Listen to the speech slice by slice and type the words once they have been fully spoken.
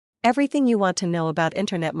Everything you want to know about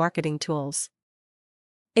internet marketing tools.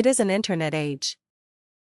 It is an internet age.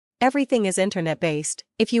 Everything is internet-based.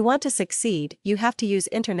 If you want to succeed, you have to use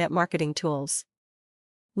internet marketing tools.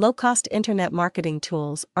 Low-cost internet marketing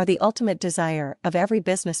tools are the ultimate desire of every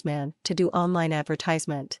businessman to do online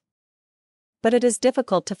advertisement. But it is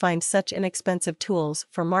difficult to find such inexpensive tools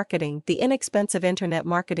for marketing. The inexpensive internet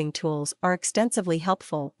marketing tools are extensively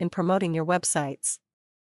helpful in promoting your websites.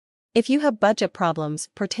 If you have budget problems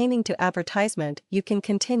pertaining to advertisement, you can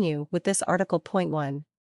continue with this article. Point 1.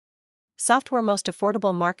 Software. Most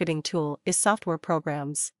affordable marketing tool is software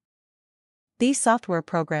programs. These software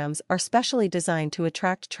programs are specially designed to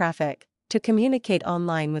attract traffic, to communicate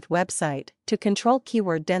online with website, to control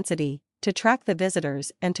keyword density, to track the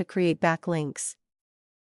visitors, and to create backlinks.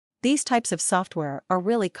 These types of software are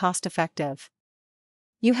really cost-effective.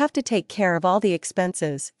 You have to take care of all the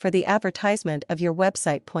expenses for the advertisement of your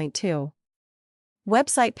website. Point 2.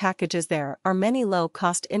 Website packages. There are many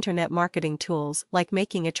low-cost internet marketing tools like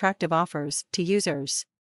making attractive offers to users.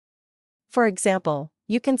 For example,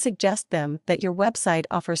 you can suggest them that your website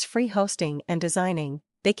offers free hosting and designing.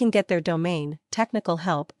 They can get their domain, technical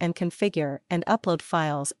help, and configure and upload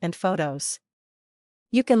files and photos.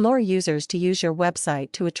 You can lure users to use your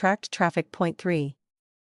website to attract traffic. Point 3.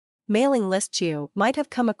 Mailing lists. You might have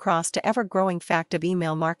come across the ever-growing fact of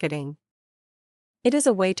email marketing. It is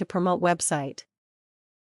a way to promote website.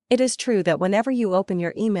 It is true that whenever you open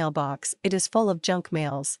your email box, it is full of junk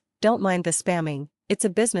mails. Don't mind the spamming, it's a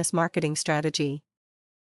business marketing strategy.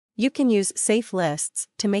 You can use safe lists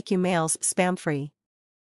to make your mails spam-free.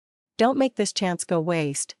 Don't make this chance go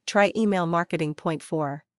waste. Try email marketing. Point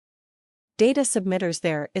 4. Data submitters.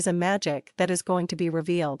 There is a magic that is going to be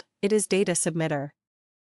revealed. It is data submitter.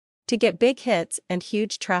 To get big hits and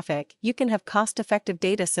huge traffic, you can have cost-effective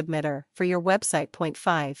data submitter for your website. Point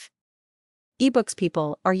 5. Ebooks.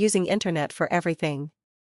 People are using internet for everything.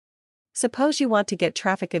 Suppose you want to get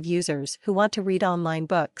traffic of users who want to read online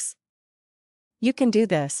books. You can do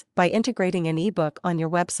this by integrating an ebook on your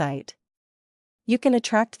website. You can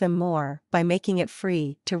attract them more by making it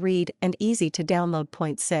free to read and easy to download.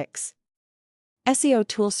 Point 6. SEO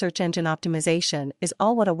tool. Search engine optimization is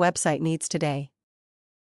all what a website needs today.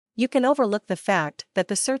 You can overlook the fact that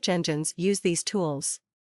the search engines use these tools.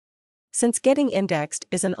 Since getting indexed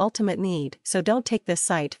is an ultimate need, so don't take this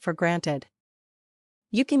site for granted.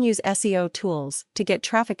 You can use SEO tools to get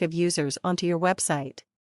traffic of users onto your website.